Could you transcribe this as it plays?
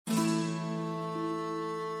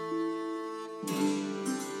Okay,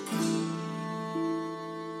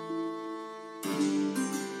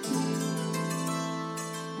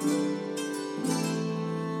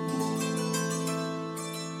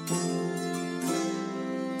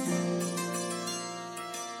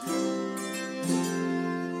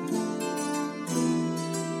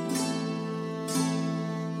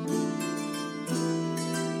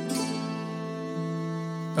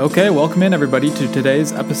 welcome in everybody to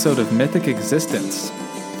today's episode of Mythic Existence.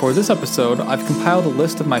 For this episode, I've compiled a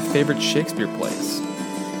list of my favorite Shakespeare plays.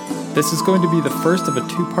 This is going to be the first of a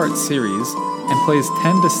two-part series, and plays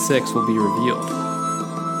 10 to 6 will be revealed.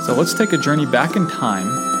 So let's take a journey back in time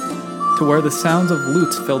to where the sounds of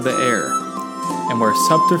lutes filled the air, and where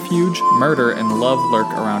subterfuge, murder, and love lurk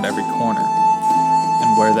around every corner,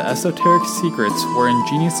 and where the esoteric secrets were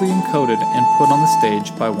ingeniously encoded and put on the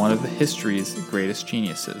stage by one of the history's greatest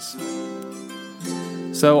geniuses.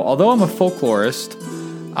 So, although I'm a folklorist,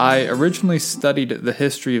 I originally studied the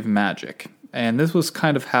history of magic, and this was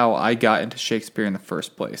kind of how I got into Shakespeare in the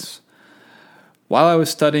first place. While I was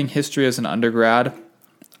studying history as an undergrad,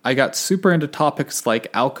 I got super into topics like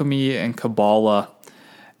alchemy and Kabbalah,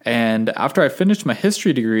 and after I finished my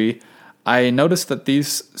history degree, I noticed that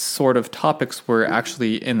these sort of topics were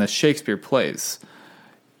actually in the Shakespeare plays.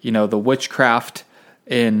 You know, the witchcraft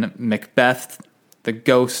in Macbeth, the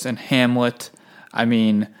ghost in Hamlet,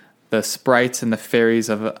 the sprites and the fairies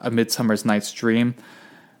of A Midsummer Night's Dream.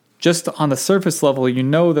 Just on the surface level, you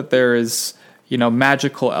know that there is,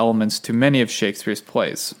 magical elements to many of Shakespeare's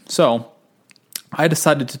plays. So, I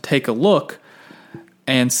decided to take a look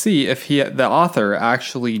and see if the author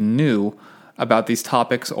actually knew about these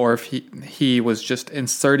topics, or if he was just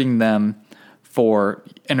inserting them for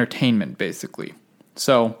entertainment, basically.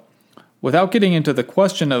 So, without getting into the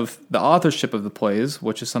question of the authorship of the plays,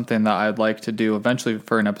 which is something that I'd like to do eventually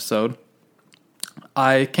for an episode,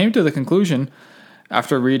 I came to the conclusion,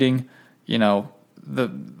 after reading,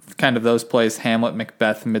 the kind of those plays, Hamlet,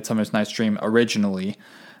 Macbeth, and Midsummer Night's Dream originally,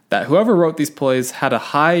 that whoever wrote these plays had a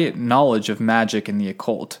high knowledge of magic and the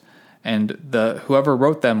occult, and whoever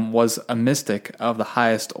wrote them was a mystic of the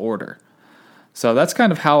highest order. So that's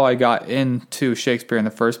kind of how I got into Shakespeare in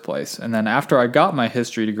the first place. And then after I got my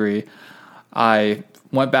history degree, I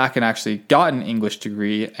went back and actually got an English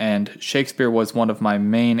degree, and Shakespeare was one of my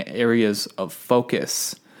main areas of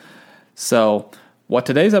focus. So what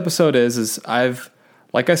today's episode is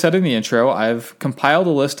like I said in the intro, I've compiled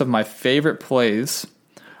a list of my favorite plays.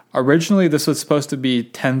 Originally, this was supposed to be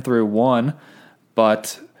 10 through 1,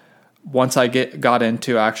 but once I got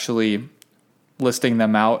into actually listing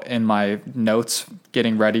them out in my notes,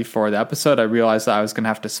 getting ready for the episode, I realized that I was going to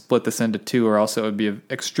have to split this into 2, or else it would be an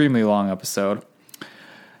extremely long episode.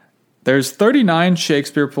 There's 39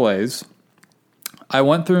 Shakespeare plays. I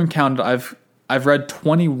went through and counted. I've read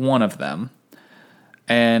 21 of them,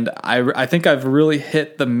 and I think I've really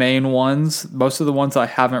hit the main ones. Most of the ones I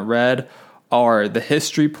haven't read are the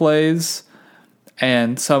history plays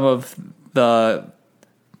and some of the,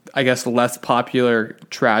 I guess, less popular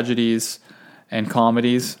tragedies and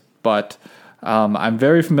comedies, but I'm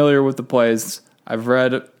very familiar with the plays. I've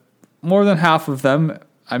read more than half of them.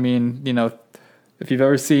 If you've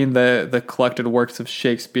ever seen the collected works of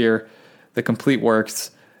Shakespeare, the complete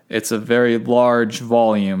works, it's a very large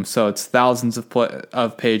volume, so it's thousands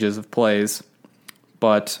of pages of plays.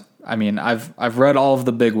 But I've read all of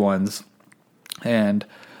the big ones, and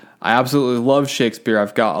I absolutely love Shakespeare.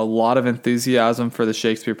 I've got a lot of enthusiasm for the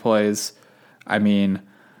Shakespeare plays.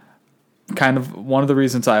 Kind of one of the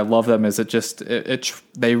reasons I love them is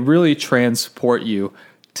they really transport you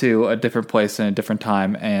to a different place and a different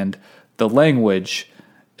time, and the language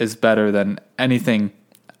is better than anything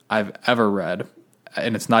I've ever read,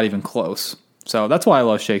 and it's not even close. So that's why I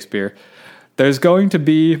love Shakespeare. There's going to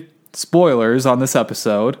be spoilers on this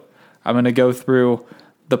episode. I'm going to go through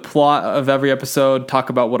the plot of every episode, talk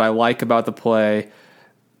about what I like about the play,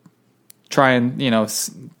 try and,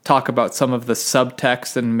 talk about some of the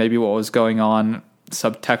subtext and maybe what was going on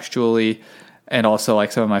subtextually, and also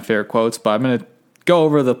like some of my favorite quotes. But I'm going to go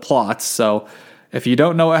over the plots. So if you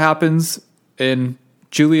don't know what happens in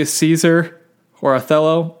Julius Caesar or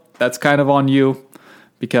Othello, that's kind of on you,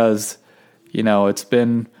 because, it's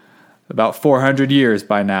been about 400 years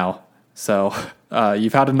by now. So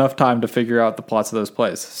you've had enough time to figure out the plots of those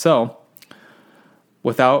plays. So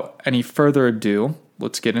without any further ado,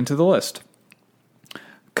 let's get into the list.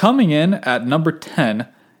 Coming in at number 10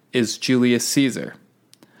 is Julius Caesar.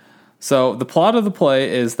 So the plot of the play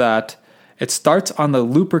is that it starts on the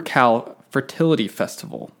Lupercal Fertility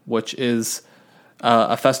Festival, which is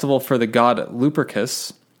a festival for the god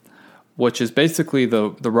Lupercus, which is basically the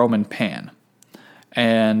Roman Pan.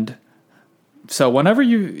 And So whenever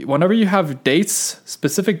you have dates,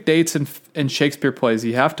 specific dates in Shakespeare plays,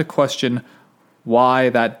 you have to question why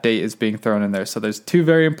that date is being thrown in there. So there's two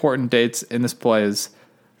very important dates in this play: is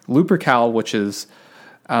Lupercal, which is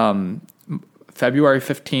February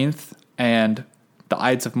 15th, and the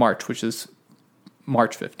Ides of March, which is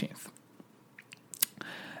March 15th.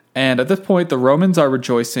 And at this point, the Romans are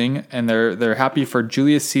rejoicing, and they're happy for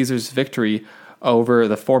Julius Caesar's victory over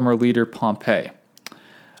the former leader Pompey.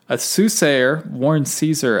 A soothsayer warns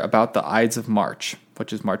Caesar about the Ides of March,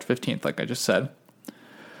 which is March 15th, like I just said.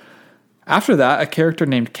 After that, a character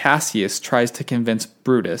named Cassius tries to convince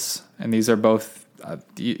Brutus, and these are both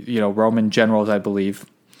Roman generals, I believe.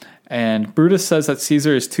 And Brutus says that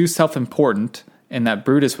Caesar is too self-important and that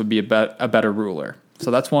Brutus would be a better ruler.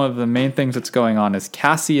 So that's one of the main things that's going on, is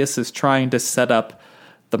Cassius is trying to set up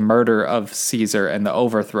the murder of Caesar and the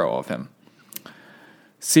overthrow of him.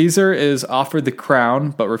 Caesar is offered the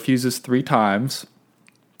crown but refuses 3 times.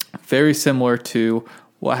 Very similar to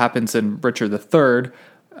what happens in Richard III,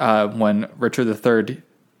 when Richard III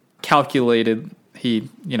calculated, he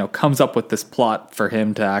comes up with this plot for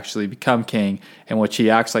him to actually become king, in which he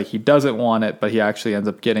acts like he doesn't want it, but he actually ends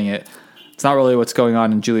up getting it. It's not really what's going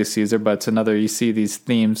on in Julius Caesar, but it's another, you see these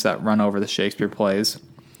themes that run over the Shakespeare plays.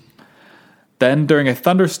 Then, during a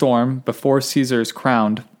thunderstorm before Caesar is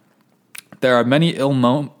crowned, there are many ill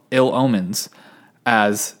omens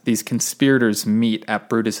as these conspirators meet at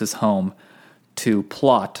Brutus's home to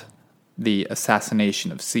plot the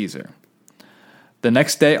assassination of Caesar. The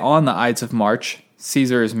next day, on the Ides of March,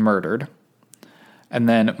 Caesar is murdered. And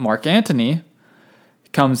then Mark Antony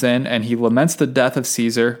comes in and he laments the death of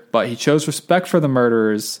Caesar, but he shows respect for the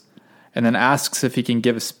murderers and then asks if he can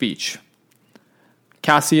give a speech.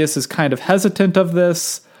 Cassius is kind of hesitant of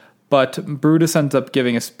this, but Brutus ends up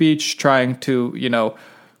giving a speech trying to,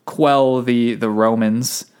 quell the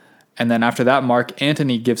Romans. And then after that, Mark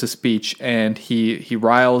Antony gives a speech and he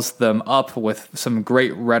riles them up with some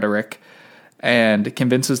great rhetoric and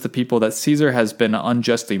convinces the people that Caesar has been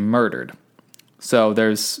unjustly murdered. So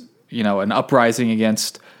there's, an uprising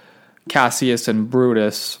against Cassius and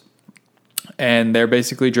Brutus, and they're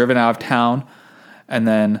basically driven out of town. And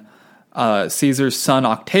then Caesar's son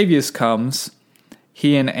Octavius comes.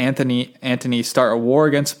 He and Antony start a war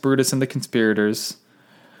against Brutus and the conspirators.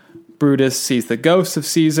 Brutus sees the ghost of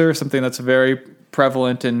Caesar, something that's very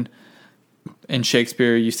prevalent in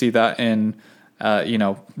Shakespeare. You see that in,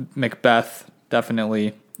 Macbeth,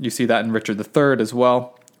 definitely. You see that in Richard III as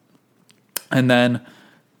well. And then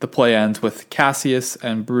the play ends with Cassius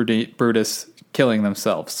and Brutus killing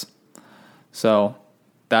themselves. So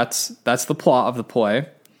that's the plot of the play.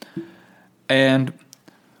 And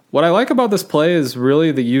what I like about this play is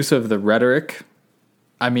really the use of the rhetoric.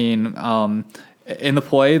 I mean, in the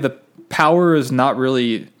play, the power is not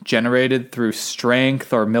really generated through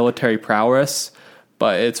strength or military prowess,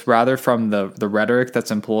 but it's rather from the rhetoric that's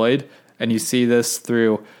employed. And you see this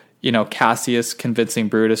through, Cassius convincing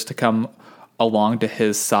Brutus to come along to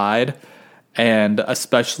his side, and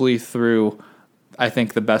especially through, I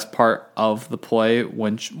think, the best part of the play,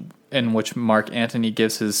 in which Mark Antony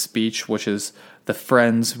gives his speech, which is the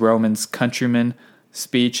Friends, Romans, Countrymen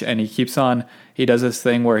speech, and he does this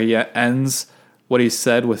thing where he ends what he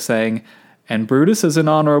said with saying, "And Brutus is an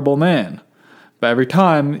honorable man." But every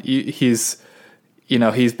time he's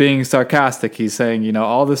being sarcastic, he's saying,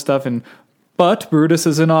 all this stuff, but Brutus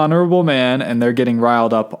is an honorable man, and they're getting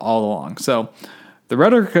riled up all along. So the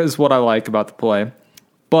rhetoric is what I like about the play,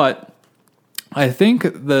 but I think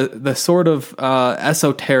the sort of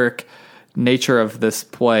esoteric nature of this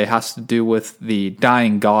play has to do with the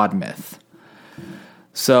dying god myth.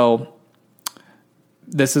 So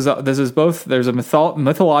this is both, there's a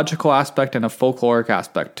mythological aspect and a folkloric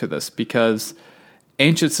aspect to this, because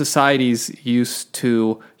ancient societies used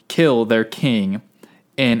to kill their king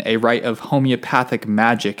in a rite of homeopathic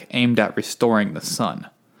magic aimed at restoring the sun.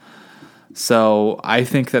 So I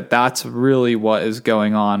think that that's really what is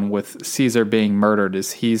going on with Caesar being murdered,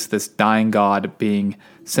 is he's this dying god being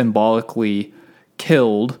symbolically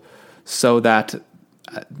killed so that,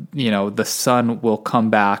 the sun will come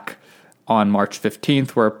back on March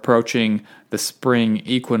 15th. We're approaching the spring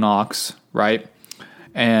equinox, right?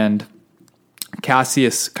 And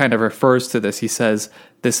Cassius kind of refers to this. He says,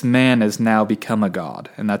 "This man has now become a god."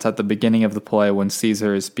 And that's at the beginning of the play when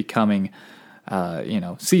Caesar is becoming,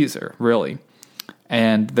 Caesar, really.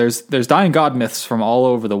 And there's dying god myths from all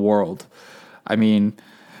over the world. I mean,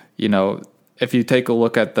 if you take a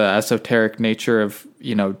look at the esoteric nature of,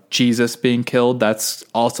 Jesus being killed, that's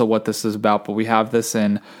also what this is about. But we have this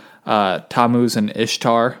in Tammuz and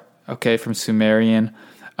Ishtar, okay, from Sumerian,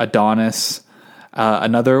 Adonis.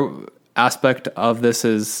 Another aspect of this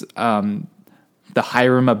is the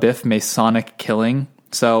Hiram Abiff Masonic killing.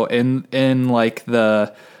 So in like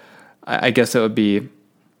I guess it would be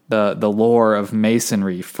the lore of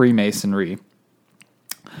Masonry, Freemasonry.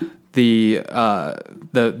 The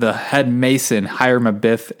head Mason Hiram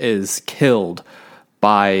Abiff is killed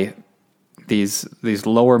by these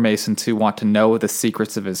lower Masons who want to know the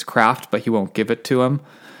secrets of his craft, but he won't give it to him.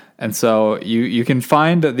 And so you can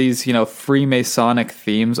find these Freemasonic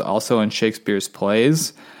themes also in Shakespeare's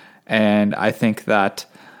plays. And I think that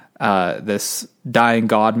this dying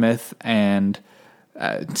god myth and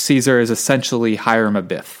Caesar is essentially Hiram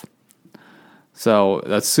Abiff. So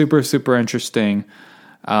that's super, super interesting.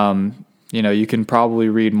 You can probably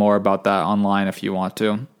read more about that online if you want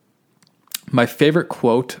to. My favorite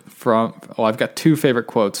quote I've got two favorite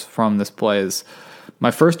quotes from this play is,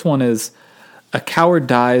 my first one is, "A coward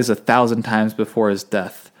dies 1,000 times before his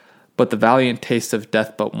death, but the valiant taste of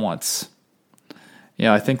death but once."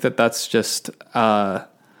 I think that's just a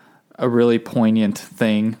really poignant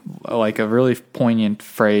thing, like a really poignant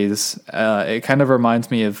phrase. It kind of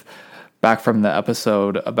reminds me of back from the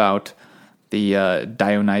episode about the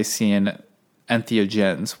Dionysian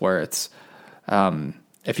entheogens, where it's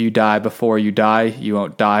if you die before you die, you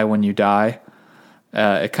won't die when you die.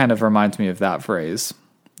 It kind of reminds me of that phrase,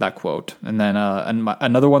 that quote. And then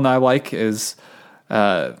another one that I like is,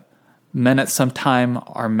 "Men at some time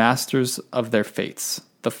are masters of their fates.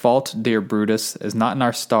 The fault, dear Brutus, is not in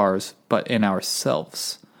our stars, but in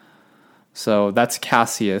ourselves." So that's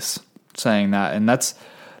Cassius saying that. And that's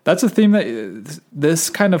a theme that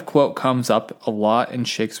this kind of quote comes up a lot in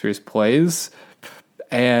Shakespeare's plays.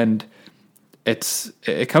 And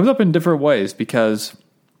it comes up in different ways because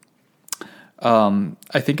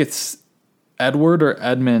I think it's Edward or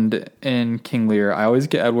Edmund in King Lear. I always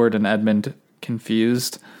get Edward and Edmund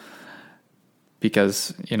confused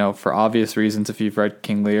because, for obvious reasons, if you've read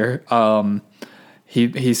King Lear,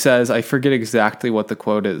 he says, I forget exactly what the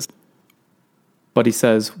quote is, but he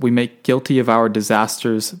says, "We make guilty of our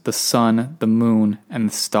disasters the sun, the moon, and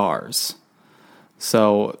the stars."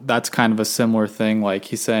 So that's kind of a similar thing. Like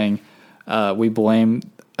he's saying, we blame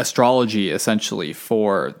astrology essentially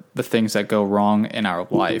for the things that go wrong in our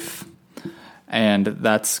life. And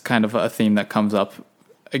that's kind of a theme that comes up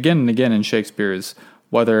again and again in Shakespeare's,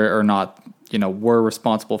 whether or not, we're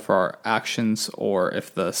responsible for our actions or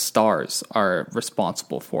if the stars are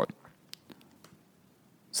responsible for it.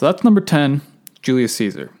 So that's number 10, Julius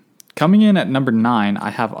Caesar. Coming in at number 9, I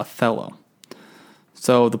have Othello.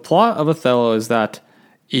 So the plot of Othello is that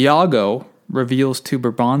Iago reveals to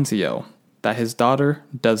Brabantio that his daughter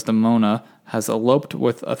Desdemona has eloped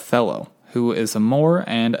with Othello, who is a Moor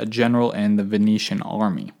and a general in the Venetian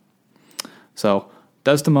army. So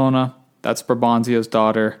Desdemona, that's Brabantio's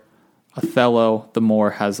daughter. Othello, the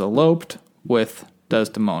Moor, has eloped with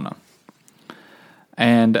Desdemona.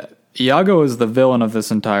 And Iago is the villain of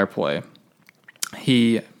this entire play.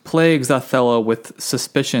 He plagues Othello with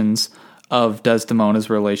suspicions of Desdemona's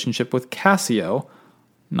relationship with Cassio,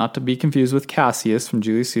 not to be confused with Cassius from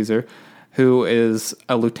Julius Caesar, who is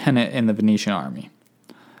a lieutenant in the Venetian army.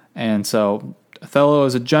 And so Othello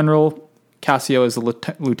is a general, Cassio is a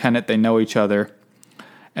lieutenant, they know each other.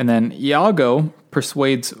 And then Iago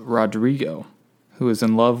persuades Roderigo, who is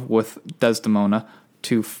in love with Desdemona,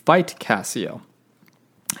 to fight Cassio.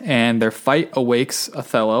 And their fight awakes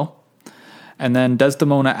Othello. And then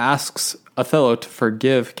Desdemona asks Othello to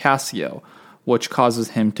forgive Cassio, which causes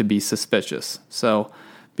him to be suspicious. So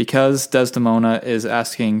because Desdemona is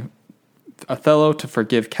asking Othello to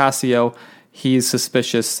forgive Cassio, he's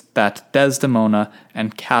suspicious that Desdemona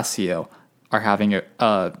and Cassio are having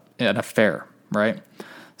an affair, right?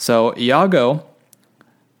 So Iago,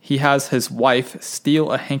 he has his wife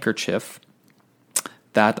steal a handkerchief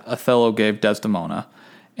that Othello gave Desdemona,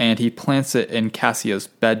 and he plants it in Cassio's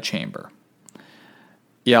bedchamber.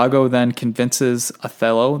 Iago then convinces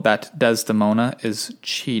Othello that Desdemona is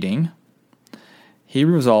cheating. He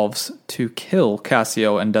resolves to kill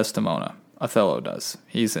Cassio and Desdemona. Othello does.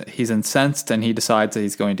 He's incensed and he decides that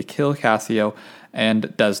he's going to kill Cassio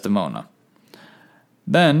and Desdemona.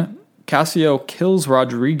 Then Cassio kills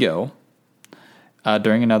Roderigo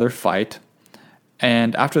during another fight,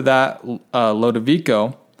 and after that,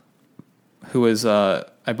 Lodovico, who is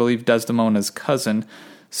I believe Desdemona's cousin,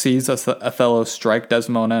 sees Othello strike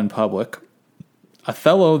Desdemona in public.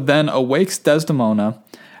 Othello then awakes Desdemona,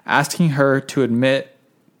 asking her to admit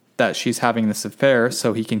that she's having this affair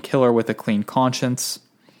so he can kill her with a clean conscience.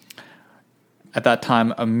 At that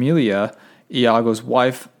time, Amelia, Iago's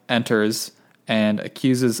wife, enters and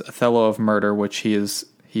accuses Othello of murder, which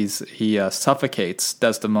he suffocates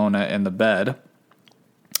Desdemona in the bed.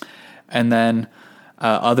 And then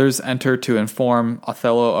others enter to inform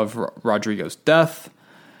Othello of Rodrigo's death.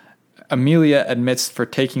 Emilia admits for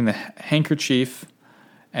taking the handkerchief,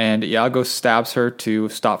 and Iago stabs her to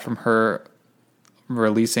stop from her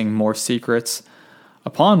releasing more secrets,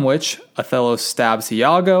 upon which Othello stabs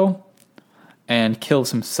Iago and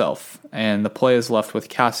kills himself, and the play is left with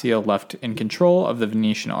Cassio left in control of the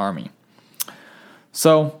Venetian army.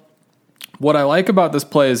 So, what I like about this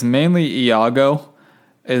play is mainly Iago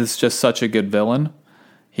is just such a good villain.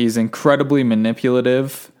 He's incredibly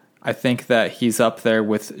manipulative. I think that he's up there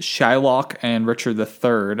with Shylock and Richard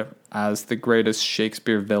III as the greatest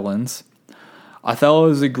Shakespeare villains. Othello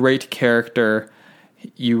is a great character.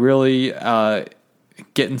 You really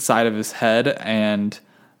get inside of his head, and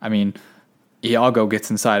I mean, Iago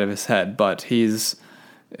gets inside of his head, but he's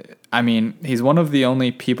one of the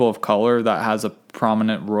only people of color that has a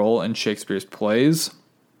prominent role in Shakespeare's plays.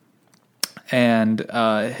 And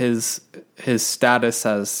his status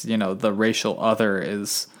as, the racial other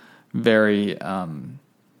is very, I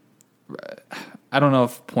don't know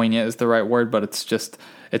if poignant is the right word, but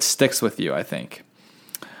it sticks with you, I think.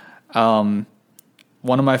 One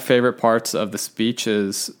of my favorite parts of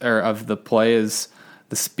of the play is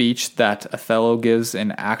the speech that Othello gives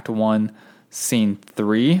in Act 1, Scene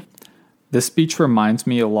 3. This speech reminds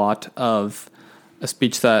me a lot of a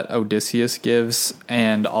speech that Odysseus gives,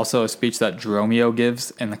 and also a speech that Dromio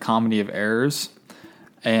gives in the Comedy of Errors.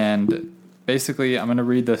 And basically, I'm going to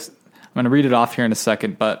read it off here in a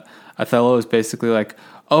second, but Othello is basically like,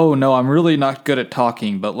 oh no, I'm really not good at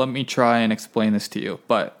talking, but let me try and explain this to you.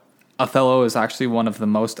 But Othello is actually one of the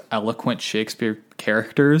most eloquent Shakespeare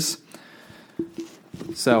characters.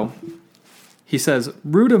 So, he says,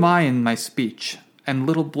 "Rude am I in my speech, and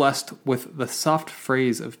little blessed with the soft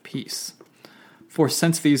phrase of peace. For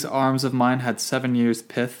since these arms of mine had 7 years'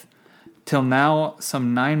 pith, till now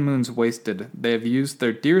some 9 moons wasted, they have used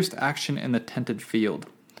their dearest action in the tented field.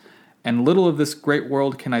 And little of this great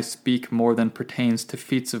world can I speak more than pertains to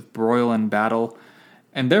feats of broil and battle,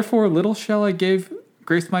 and therefore little shall I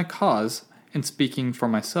grace my cause in speaking for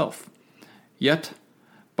myself. Yet,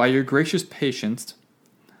 by your gracious patience,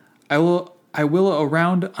 I will a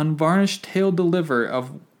round unvarnished tale deliver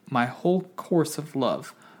of my whole course of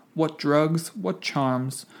love, what drugs, what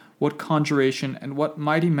charms, what conjuration, and what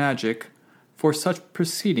mighty magic. For such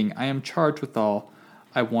proceeding I am charged withal,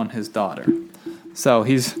 I won his daughter." So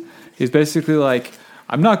he's basically like,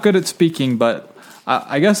 I'm not good at speaking, but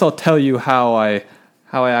I guess I'll tell you how I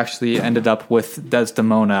actually ended up with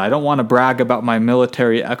Desdemona. I don't want to brag about my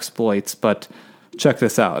military exploits, but check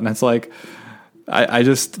this out. And it's like, I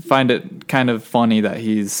just find it kind of funny that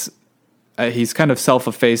he's kind of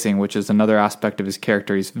self-effacing, which is another aspect of his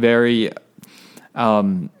character. He's very,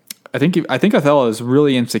 I think Othello is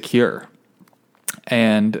really insecure,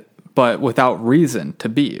 but without reason to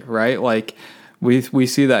be, right? Like we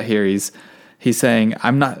see that here. He's saying,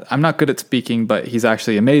 I'm not good at speaking, but he's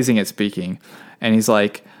actually amazing at speaking. And he's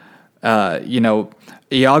like,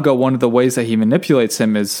 Iago, one of the ways that he manipulates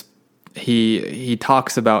him is he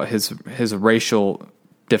talks about his racial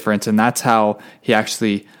difference, and that's how he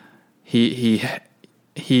actually he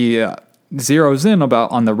zeroes in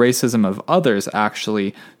on the racism of others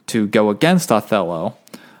actually to go against Othello.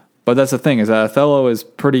 But that's the thing, is that Othello is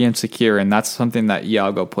pretty insecure, and that's something that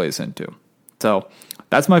Iago plays into. So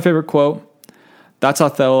that's my favorite quote. That's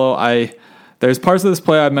Othello. There's parts of this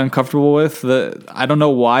play I'm uncomfortable with. I don't know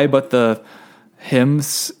why, but him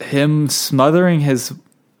smothering his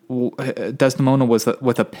Desdemona with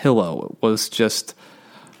a pillow was just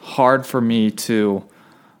hard for me to,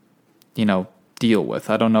 deal with.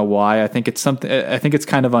 I don't know why. I think it's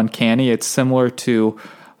kind of uncanny. It's similar to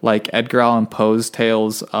like Edgar Allan Poe's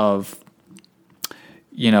tales of,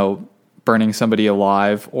 burning somebody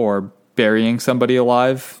alive or burying somebody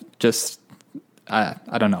alive. Just, I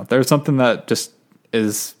don't know. There's something that just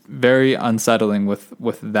is very unsettling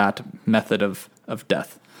with that method of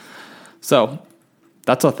death. So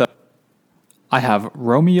that's Othello. I have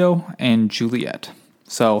Romeo and Juliet.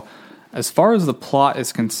 So as far as the plot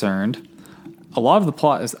is concerned, a lot of the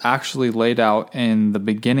plot is actually laid out in the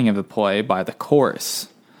beginning of the play by the chorus.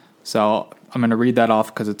 So I'm going to read that off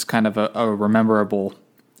because it's kind of a memorable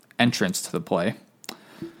entrance to the play.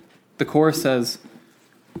 The chorus says,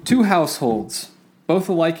 "Two households, both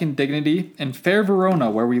alike in dignity, in fair Verona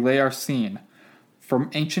where we lay our scene, from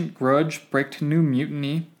ancient grudge break to new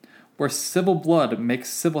mutiny, where civil blood makes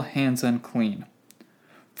civil hands unclean.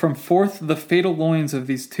 From forth the fatal loins of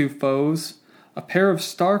these two foes, a pair of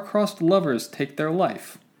star-crossed lovers take their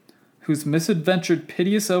life, whose misadventured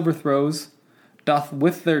piteous overthrows doth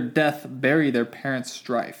with their death bury their parents'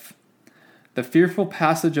 strife. the fearful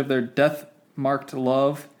passage of their death-marked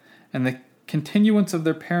love, and the continuance of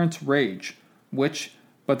their parents' rage, which,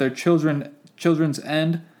 but their children's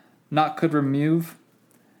end not could remove,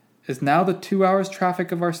 is now the 2 hours'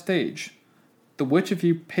 traffic of our stage, the which if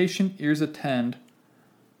you patient ears attend,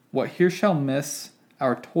 what here shall miss,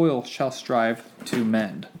 our toil shall strive to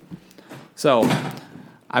mend. So,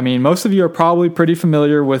 I mean, most of you are probably pretty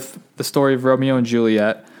familiar with the story of Romeo and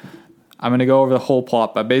Juliet. I'm going to go over the whole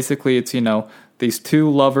plot, but basically it's, these two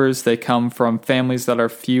lovers, they come from families that are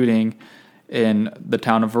feuding in the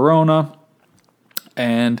town of Verona,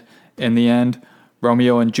 and in the end,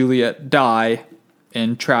 Romeo and Juliet die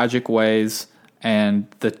in tragic ways, and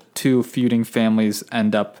the two feuding families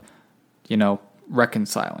end up,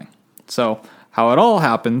 reconciling. So, how it all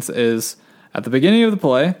happens is, at the beginning of the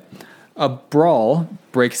play, a brawl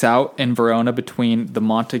breaks out in Verona between the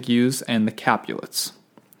Montagues and the Capulets.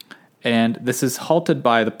 And this is halted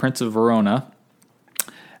by the Prince of Verona.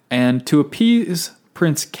 And to appease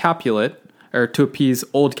Prince Capulet, or to appease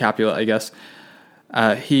old Capulet, I guess,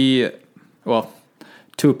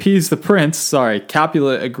 to appease the prince,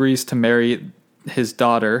 Capulet agrees to marry his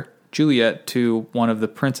daughter, Juliet, to one of the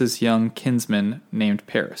prince's young kinsmen named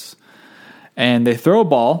Paris. And they throw a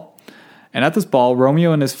ball, and at this ball,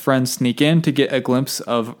 Romeo and his friends sneak in to get a glimpse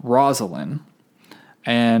of Rosalind.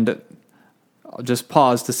 And I'll just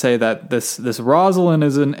pause to say that this Rosalind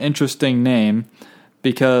is an interesting name,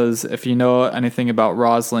 because if you know anything about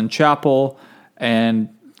Rosalind Chapel and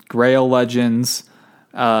Grail legends,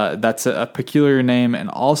 that's a peculiar name. And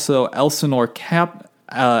also Elsinore Castle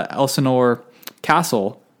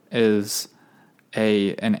is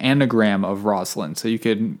an anagram of Rosalind. So you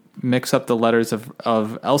could mix up the letters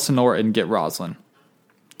of Elsinore and get Rosalind.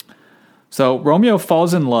 So Romeo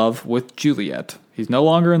falls in love with Juliet. He's no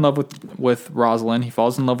longer in love with Rosalind. He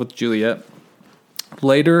falls in love with Juliet.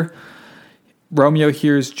 Later, Romeo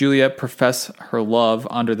hears Juliet profess her love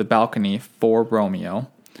under the balcony for Romeo,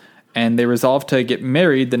 and they resolve to get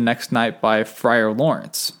married the next night by Friar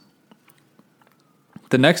Lawrence.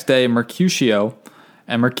 The next day, Mercutio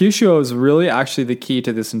is really actually the key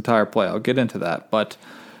to this entire play. I'll get into that. But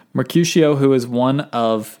Mercutio, who is one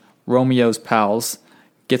of Romeo's pals,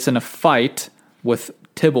 gets in a fight with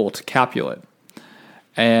Tybalt Capulet.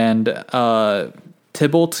 And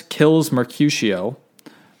Tybalt kills Mercutio.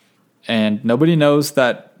 And nobody knows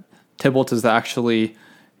that Tybalt is actually,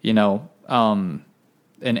 an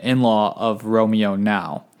in-law of Romeo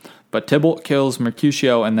now. But Tybalt kills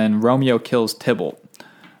Mercutio, and then Romeo kills Tybalt.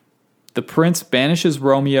 The prince banishes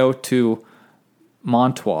Romeo to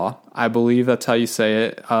Mantua. I believe that's how you say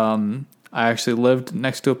it. I actually lived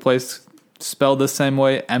next to a place spelled the same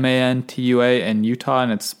way, Mantua, in Utah,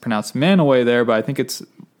 and it's pronounced Manaway there, but I think it's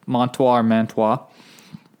Mantua or Mantua.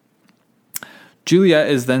 Juliet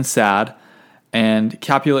is then sad, and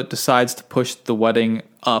Capulet decides to push the wedding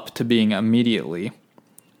up to being immediately.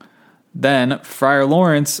 Then, Friar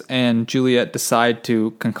Lawrence and Juliet decide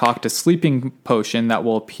to concoct a sleeping potion that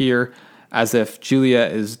will appear as if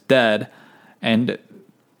Juliet is dead, and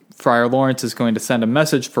Friar Lawrence is going to send a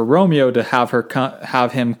message for Romeo to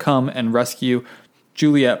have him come and rescue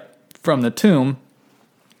Juliet from the tomb.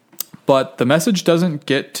 But the message doesn't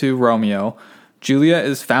get to Romeo. Juliet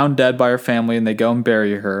is found dead by her family, and they go and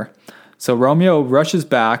bury her. So Romeo rushes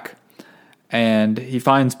back, and he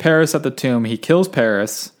finds Paris at the tomb. He kills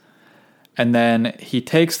Paris. And then he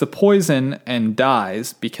takes the poison and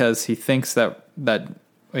dies because he thinks that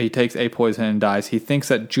he takes a poison and dies. He thinks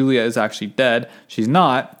that Juliet is actually dead. She's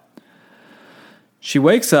not. She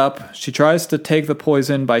wakes up. She tries to take the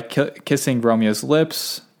poison by kissing Romeo's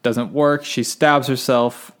lips. Doesn't work. She stabs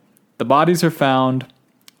herself. The bodies are found.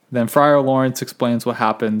 Then Friar Lawrence explains what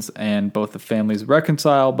happens, and both the families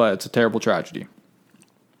reconcile, but it's a terrible tragedy.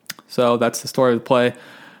 So that's the story of the play.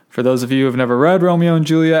 For those of you who have never read Romeo and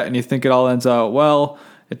Juliet and you think it all ends out well,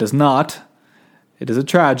 it does not. It is a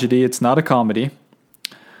tragedy. It's not a comedy.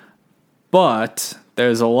 But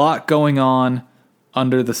there's a lot going on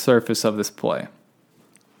under the surface of this play.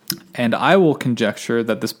 And I will conjecture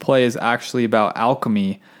that this play is actually about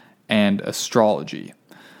alchemy and astrology.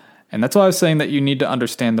 And that's why I was saying that you need to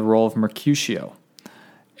understand the role of Mercutio.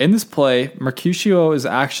 In this play, Mercutio is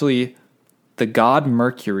actually the god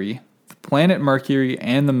Mercury, the planet Mercury,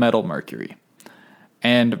 and the metal Mercury.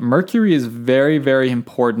 And Mercury is very, very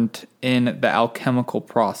important in the alchemical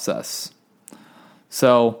process.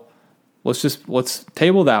 So let's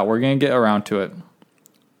table that. We're going to get around to it.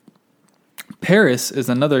 Paris is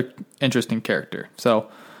another interesting character. So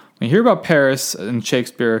when you hear about Paris in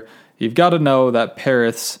Shakespeare, you've got to know that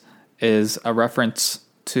Paris is a reference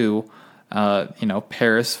to,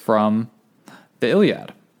 Paris from the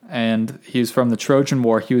Iliad. and he's from the Trojan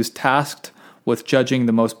War. He was tasked with judging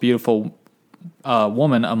the most beautiful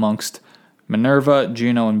woman amongst Minerva,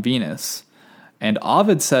 Juno, and Venus. And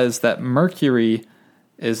Ovid says that Mercury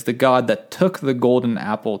is the god that took the golden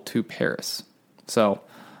apple to Paris. So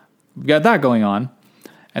we've got that going on.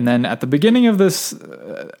 And then at the beginning of this,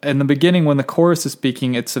 in the beginning when the chorus is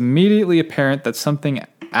speaking, it's immediately apparent that something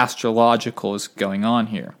astrological is going on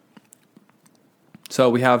here. So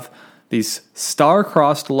we have these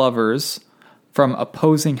star-crossed lovers from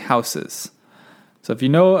opposing houses. So if you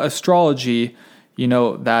know astrology, you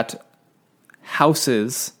know that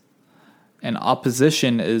houses and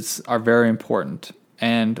opposition are very important.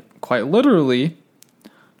 And quite literally,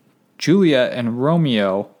 Juliet and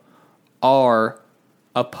Romeo are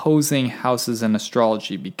opposing houses in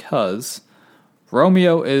astrology because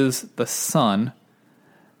Romeo is the sun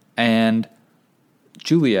and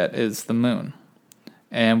Juliet is the moon.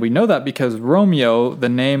 And we know that because Romeo, the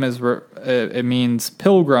name it means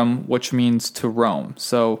pilgrim, which means to roam.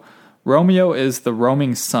 So Romeo is the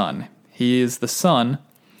roaming sun. He is the sun,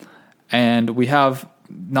 and we have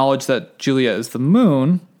knowledge that Juliet is the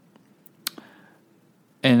moon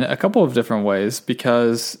in a couple of different ways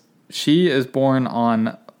because she is born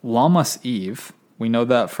on Lammas Eve. We know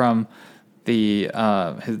that from the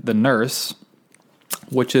nurse,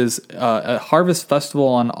 which is a harvest festival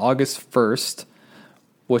on August 1st,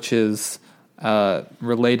 which is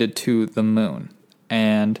related to the moon.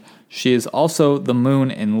 And she is also the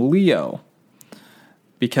moon in Leo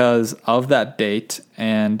because of that date.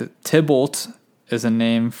 And Tybalt is a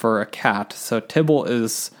name for a cat. So Tybalt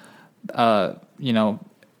is,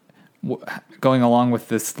 going along with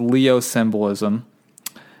this Leo symbolism.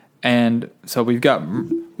 And so we've got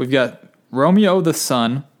Romeo the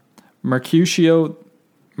sun, Mercutio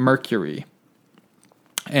Mercury.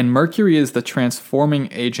 And Mercury is the transforming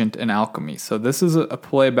agent in alchemy. So this is a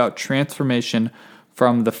play about transformation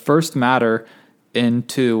from the first matter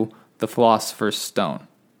into the philosopher's stone.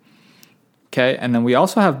 Okay, and then we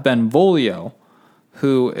also have Benvolio,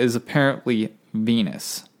 who is apparently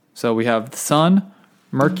Venus. So we have the sun,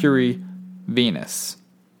 Mercury, Venus.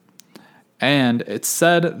 And it's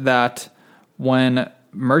said that when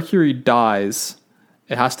Mercury dies,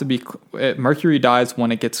 Mercury dies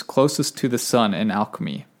when it gets closest to the sun in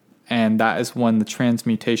alchemy. And that is when the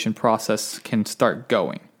transmutation process can start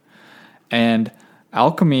going. And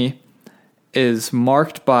alchemy is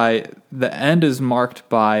marked by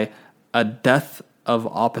a death of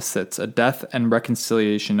opposites, a death and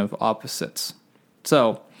reconciliation of opposites.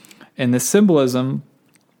 So, in this symbolism,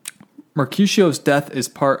 Mercutio's death is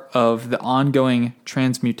part of the ongoing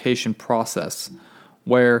transmutation process,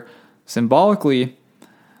 where symbolically,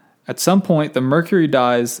 at some point, the mercury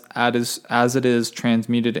dies as it is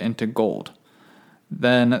transmuted into gold.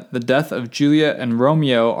 Then the death of Juliet and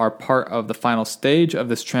Romeo are part of the final stage of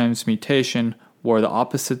this transmutation, where the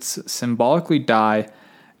opposites symbolically die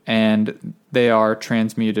and they are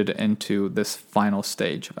transmuted into this final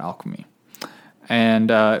stage of alchemy. And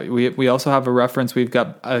we also have a reference. We've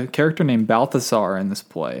got a character named Balthasar in this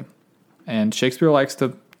play, and Shakespeare likes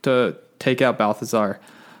to take out Balthasar.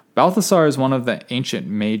 Balthasar is one of the ancient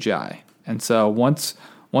magi, and so once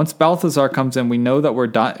Balthasar comes in, we know that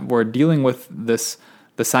we're dealing with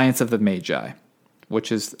the science of the magi,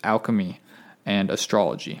 which is alchemy and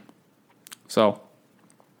astrology. So,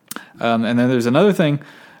 and then there's another thing.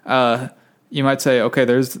 You might say, okay,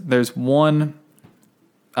 there's one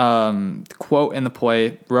quote in the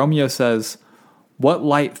play. Romeo says, "What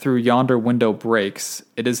light through yonder window breaks?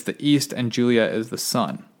 It is the east, and Juliet is the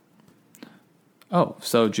sun." Oh,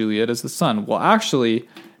 so Juliet is the sun. Well, actually,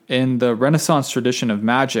 in the Renaissance tradition of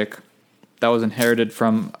magic that was inherited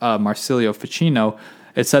from Marsilio Ficino,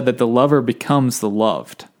 it said that the lover becomes the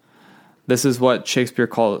loved. This is what Shakespeare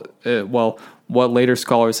called, what later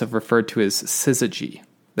scholars have referred to as syzygy.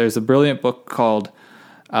 There's a brilliant book called,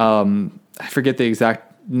 I forget the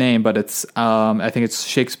exact name, but it's I think it's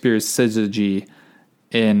Shakespeare's Syzygy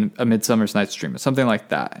in A Midsummer's Night's Dream, something like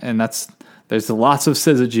that. And there's lots of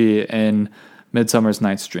syzygy in Midsummer's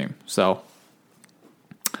Night's Dream. So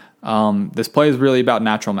this play is really about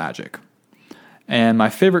natural magic. And my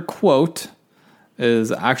favorite quote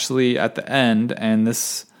is actually at the end, and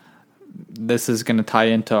this is going to tie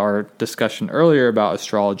into our discussion earlier about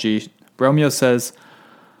astrology. Romeo says,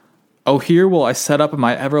 "Oh, here will I set up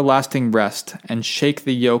my everlasting rest and shake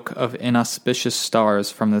the yoke of inauspicious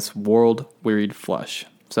stars from this world-wearied flesh."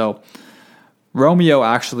 So Romeo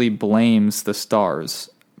actually blames the stars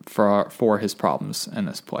for his problems in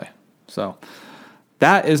this play. So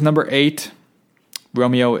that is number 8,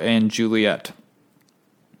 Romeo and Juliet.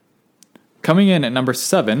 Coming in at number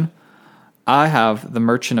 7, I have The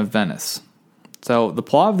Merchant of Venice. So the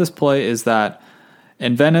plot of this play is that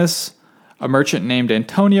in Venice, a merchant named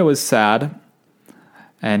Antonio is sad,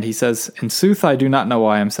 and he says, "In sooth, I do not know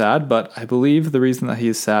why I'm sad, but I believe the reason that he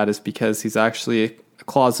is sad is because he's actually a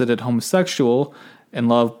closeted homosexual in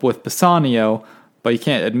love with Bassanio, but he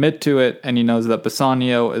can't admit to it, and he knows that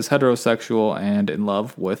Bassanio is heterosexual and in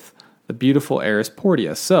love with the beautiful heiress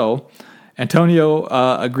Portia." So Antonio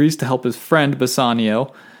agrees to help his friend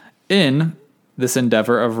Bassanio in this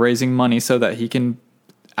endeavor of raising money so that he can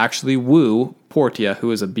actually woo Portia,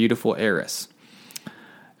 who is a beautiful heiress.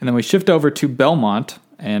 And then we shift over to Belmont,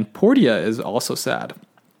 and Portia is also sad.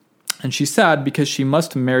 And she's sad because she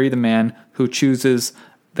must marry the man who chooses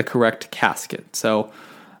the correct casket. So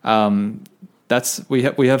we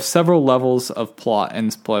have several levels of plot in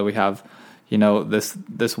this play. We have,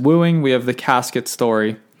 this wooing. We have the casket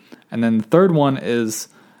story, and then the third one is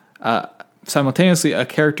simultaneously a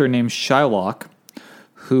character named Shylock,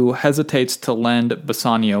 who hesitates to lend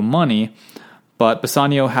Bassanio money, but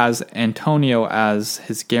Bassanio has Antonio as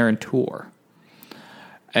his guarantor.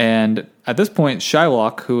 And at this point,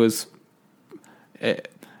 Shylock, who is,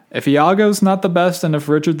 if Iago's not the best, and if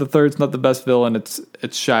Richard III's not the best villain, it's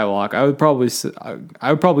Shylock. I would probably say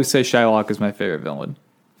Shylock is my favorite villain.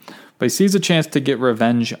 But he sees a chance to get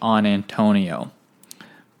revenge on Antonio.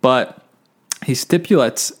 But he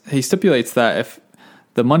stipulates that if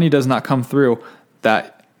the money does not come through,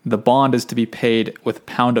 that the bond is to be paid with a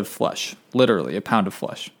pound of flesh, literally a pound of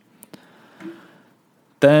flesh.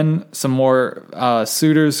 Then some more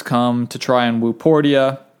suitors come to try and woo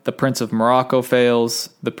Portia. The Prince of Morocco fails.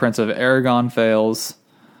 The Prince of Aragon fails.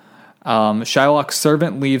 Shylock's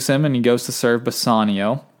servant leaves him and he goes to serve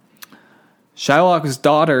Bassanio. Shylock's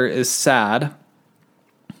daughter is sad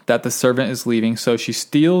that the servant is leaving, so she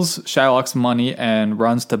steals Shylock's money and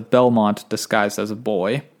runs to Belmont disguised as a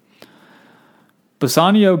boy.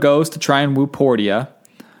 Bassanio goes to try and woo Portia.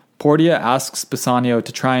 Portia asks Bassanio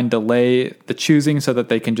to try and delay the choosing so that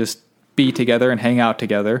they can just be together and hang out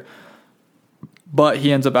together. But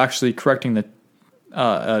he ends up actually correcting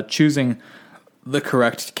choosing the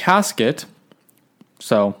correct casket.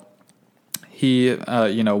 So he,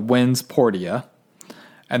 wins Portia.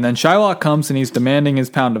 And then Shylock comes and he's demanding his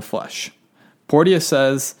pound of flesh. Portia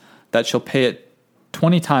says that she'll pay it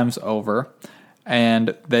 20 times over,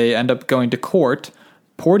 and they end up going to court.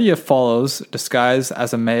 Portia follows, disguised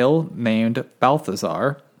as a male named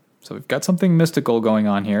Balthazar. So we've got something mystical going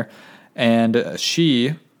on here. And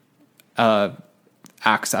she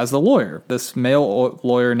acts as the lawyer, this male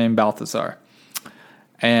lawyer named Balthazar.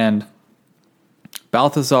 And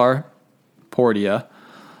Balthazar, Portia,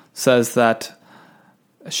 says that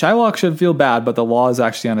Shylock should feel bad, but the law is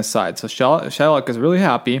actually on his side. So Shylock is really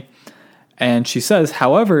happy. And she says,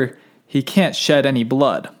 however, he can't shed any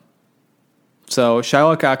blood. So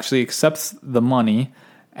Shylock actually accepts the money.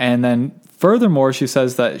 And then furthermore, she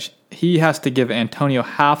says that he has to give Antonio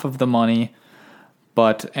half of the money,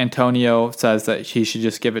 but Antonio says that he should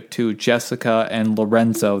just give it to Jessica and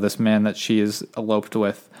Lorenzo, this man that she is eloped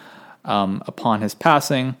with, upon his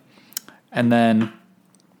passing. And then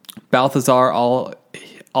Balthazar, all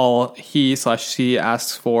he/she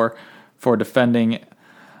asks for defending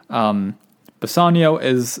Bassanio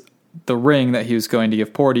is the ring that he was going to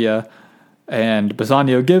give Portia, and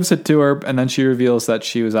Bassanio gives it to her, and then she reveals that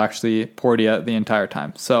she was actually Portia the entire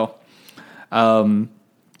time. So,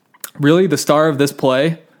 really, the star of this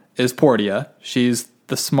play is Portia. She's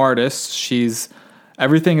the smartest.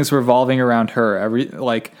 Everything is revolving around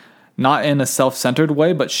her. Not in a self-centered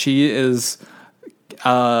way, but she is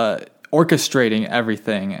orchestrating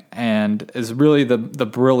everything and is really the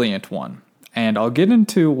brilliant one. And I'll get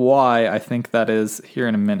into why I think that is here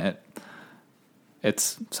in a minute.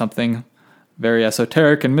 It's something very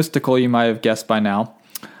esoteric and mystical, you might have guessed by now.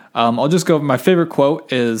 I'll just go, my favorite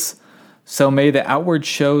quote is, "So may the outward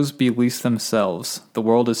shows be least themselves. The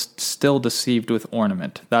world is still deceived with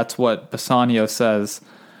ornament." That's what Bassanio says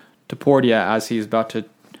to Portia as he's about to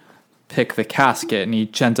pick the casket, and he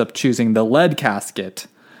ends up choosing the lead casket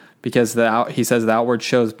because he says the outward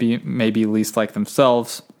shows may be least like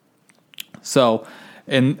themselves. So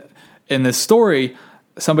in this story,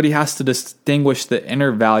 somebody has to distinguish the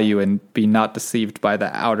inner value and be not deceived by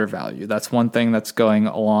the outer value. That's one thing that's going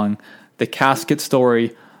along the casket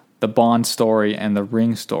story, the bond story, and the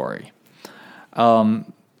ring story.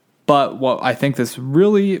 But what I think this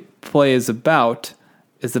really play is about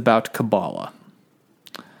Kabbalah.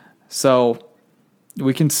 So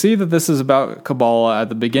we can see that this is about Kabbalah at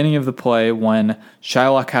the beginning of the play when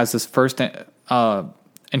Shylock has his first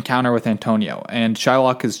encounter with Antonio, and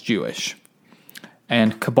Shylock is Jewish.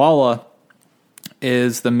 And Kabbalah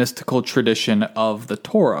is the mystical tradition of the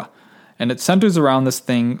Torah. And it centers around this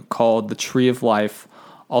thing called the Tree of Life,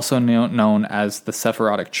 also known as the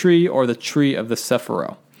Sephirotic Tree or the Tree of the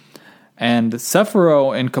Sephiro. And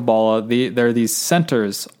Sephiro in Kabbalah, there are these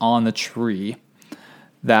centers on the tree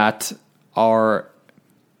that are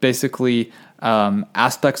basically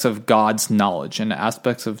aspects of God's knowledge and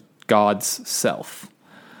aspects of God's self.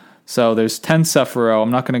 So there's 10 Sephiro.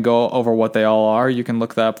 I'm not going to go over what they all are. You can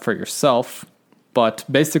look that up for yourself. But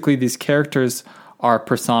basically these characters are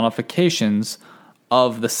personifications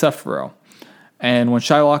of the Sephiro. And when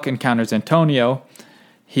Shylock encounters Antonio,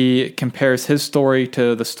 he compares his story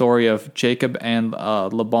to the story of Jacob and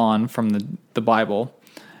Laban from the Bible.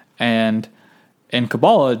 And in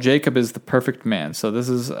Kabbalah, Jacob is the perfect man. So this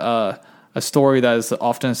is a story that is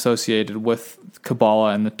often associated with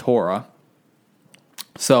Kabbalah and the Torah.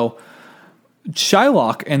 So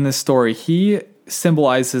Shylock in this story, he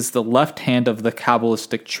symbolizes the left hand of the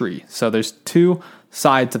Kabbalistic tree. So there's two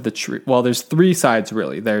sides of the tree. Well, there's three sides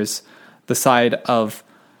really. There's the side of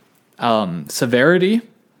severity,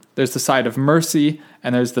 there's the side of mercy,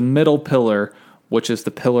 and there's the middle pillar, which is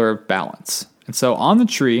the pillar of balance. And so on the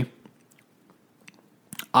tree,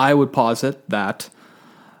 I would posit that,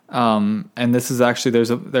 and this is actually,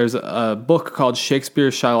 there's a book called Shakespeare,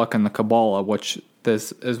 Shylock, and the Kabbalah, which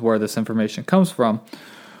this is where this information comes from,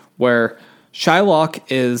 where Shylock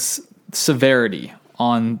is severity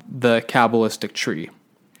on the Kabbalistic tree.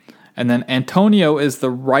 And then Antonio is the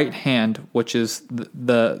right hand, which is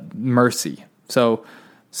the mercy. So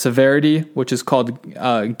severity, which is called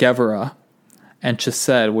Gevurah, and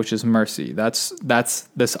Chesed, which is mercy. That's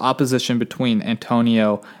this opposition between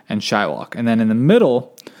Antonio and Shylock. And then in the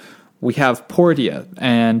middle, we have Portia.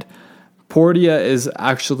 And Portia is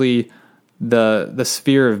actually the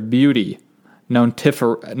sphere of beauty known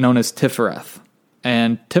as Tifereth.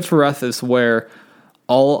 And Tifereth is where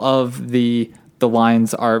all of the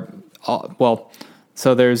lines are,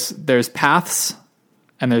 so there's paths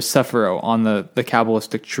and there's Sephiro on the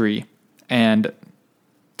Kabbalistic tree. And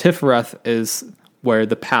Tifereth is where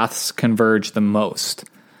the paths converge the most.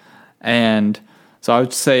 And so I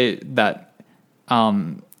would say that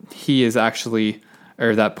he is actually,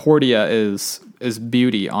 or that Portia is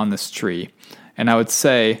beauty on this tree. And I would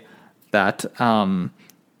say that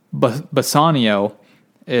Bassanio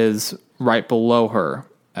is right below her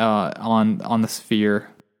on the sphere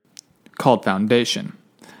called foundation.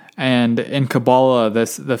 And in Kabbalah,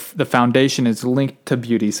 the foundation is linked to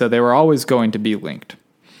beauty, so they were always going to be linked.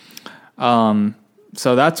 So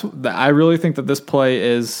I really think that this play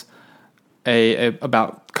is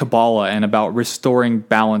about Kabbalah and about restoring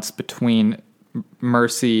balance between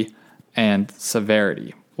mercy and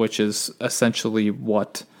severity, which is essentially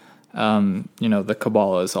what the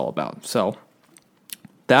Kabbalah is all about. So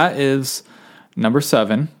that is number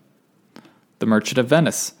 7, The Merchant of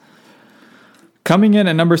Venice. Coming in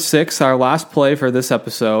at number 6, our last play for this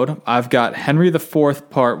episode, I've got Henry IV,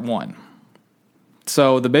 Part 1.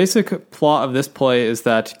 So the basic plot of this play is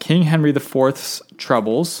that King Henry IV's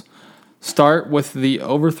troubles start with the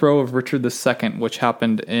overthrow of Richard II, which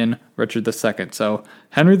happened in Richard II. So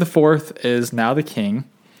Henry IV is now the king,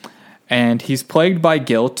 and he's plagued by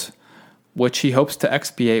guilt, which he hopes to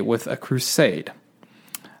expiate with a crusade.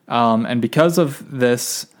 And because of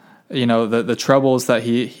this, the troubles that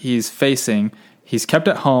he's facing, he's kept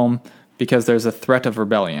at home because there's a threat of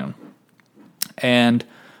rebellion. And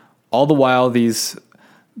all the while, these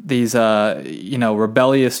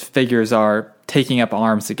rebellious figures are taking up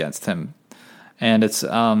arms against him. And it's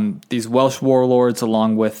these Welsh warlords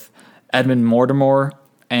along with Edmund Mortimer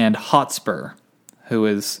and Hotspur, who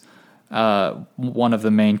is one of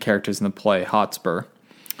the main characters in the play, Hotspur.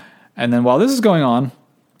 And then while this is going on,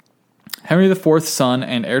 Henry IV's son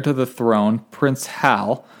and heir to the throne, Prince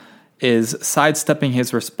Hal, is sidestepping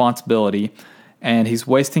his responsibility, and he's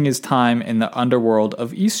wasting his time in the underworld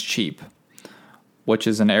of Eastcheap, which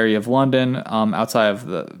is an area of London outside of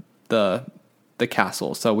the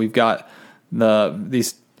castle. So we've got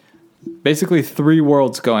these basically three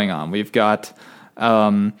worlds going on. We've got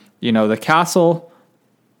the castle.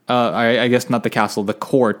 I guess not the castle, the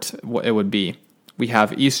court. It would be. We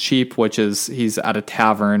have Eastcheap, which is he's at a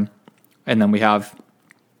tavern, and then we have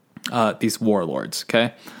these warlords.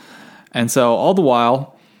 Okay, and so all the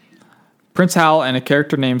while, Prince Hal and a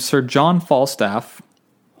character named Sir John Falstaff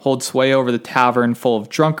hold sway over the tavern full of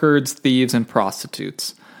drunkards, thieves, and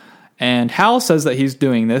prostitutes. And Hal says that he's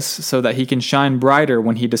doing this so that he can shine brighter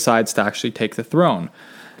when he decides to actually take the throne.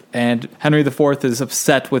 And Henry IV is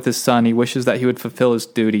upset with his son. He wishes that he would fulfill his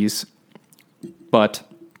duties. But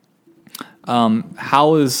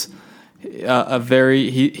Hal is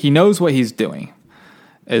he knows what he's doing.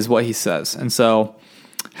 is what he says. And so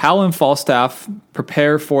Hal and Falstaff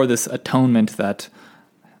prepare for this atonement that,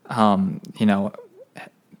 that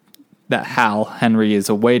Hal, Henry, is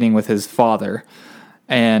awaiting with his father.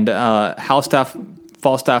 And Falstaff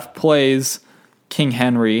plays King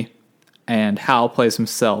Henry, and Hal plays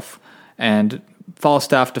himself. And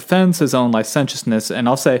Falstaff defends his own licentiousness. And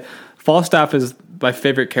I'll say Falstaff is my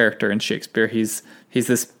favorite character in Shakespeare. He's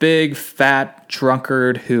this big, fat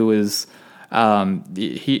drunkard who is,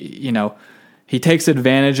 he takes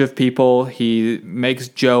advantage of people. He makes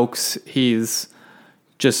jokes. He's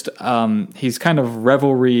just, he's kind of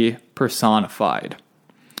revelry personified.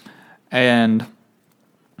 And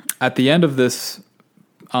at the end of this,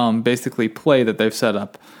 basically play that they've set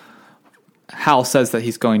up, Hal says that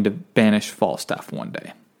he's going to banish Falstaff one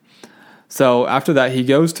day. So after that, he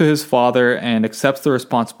goes to his father and accepts the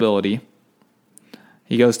responsibility.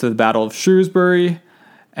 He goes to the Battle of Shrewsbury,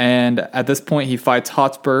 and at this point, he fights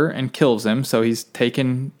Hotspur and kills him. So he's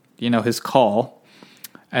taken, his call.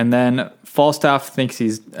 And then Falstaff thinks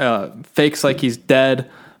fakes like he's dead,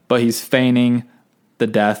 but he's feigning the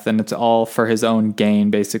death, and it's all for his own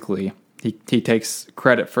gain. Basically, he takes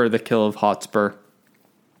credit for the kill of Hotspur.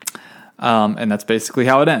 And that's basically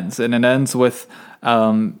how it ends. And it ends with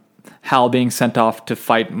Hal being sent off to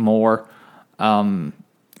fight more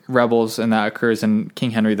rebels, and that occurs in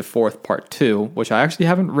King Henry IV, Part 2, which I actually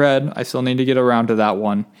haven't read. I still need to get around to that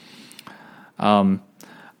one. And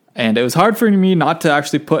it was hard for me not to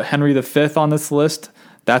actually put Henry V on this list.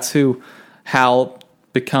 That's who Hal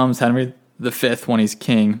becomes, Henry V, when he's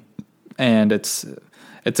king. And it's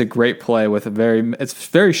a great play with it's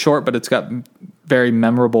very short, but it's got very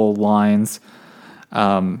memorable lines.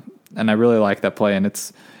 And I really like that play. And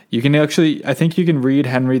I think you can read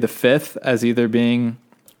Henry V as either being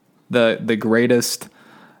the greatest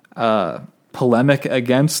polemic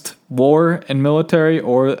against war and military,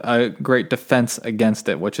 or a great defense against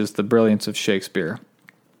it, which is the brilliance of Shakespeare.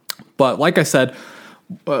 But like I said,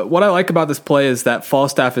 what I like about this play is that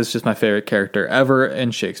Falstaff is just my favorite character ever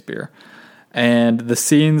in Shakespeare. And the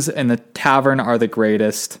scenes in the tavern are the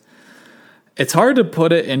greatest. It's hard to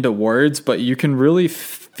put it into words, but you can really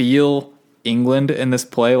feel England in this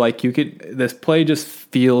play. This play just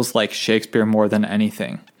feels like Shakespeare more than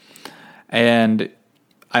anything. And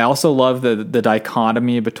I also love the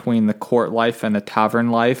dichotomy between the court life and the tavern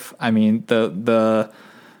life. I mean, the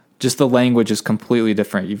language is completely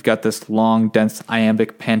different. You've got this long, dense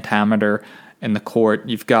iambic pentameter in the court.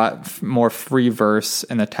 You've got more free verse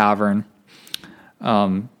in the tavern.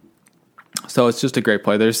 So it's just a great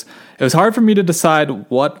play. It was hard for me to decide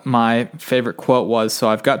what my favorite quote was, so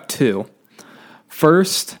I've got two.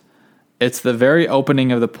 First, it's the very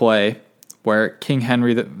opening of the play where King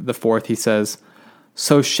Henry IV, he says,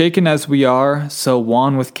 "So shaken as we are, so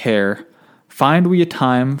wan with care, find we a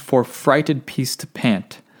time for frighted peace to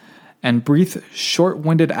pant, and breathe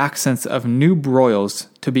short-winded accents of new broils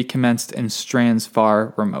to be commenced in strands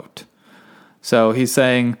far remote." So he's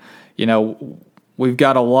saying, we've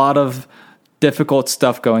got a lot of difficult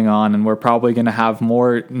stuff going on, and we're probably going to have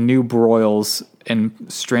more new broils in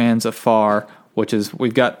strands afar, which is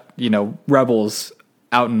we've got, rebels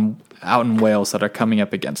out in Wales that are coming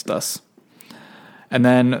up against us. And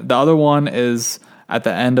then the other one is at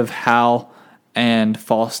the end of Hal and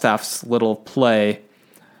Falstaff's little play.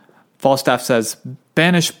 Falstaff says,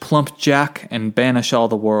 "Banish plump Jack and banish all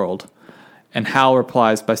the world." And Hal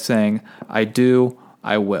replies by saying, "I do,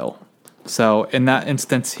 I will." So in that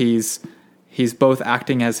instance, he's both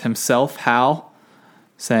acting as himself, Hal,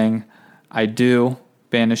 saying, "I do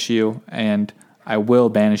banish you, and I will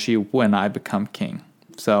banish you when I become king."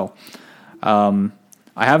 So I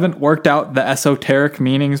haven't worked out the esoteric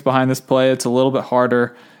meanings behind this play. It's a little bit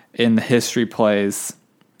harder in the history plays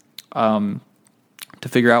to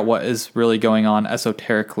figure out what is really going on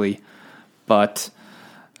esoterically. But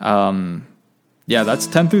that's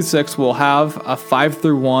 10 through 6. We'll have a 5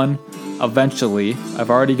 through 1 eventually.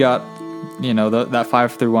 I've already got that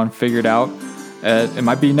 5 through 1 figured out. It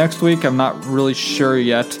might be next week. I'm not really sure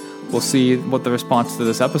yet. We'll see what the response to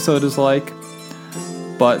this episode is like.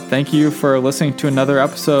 But thank you for listening to another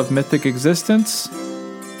episode of Mythic Existence.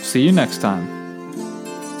 See you next time.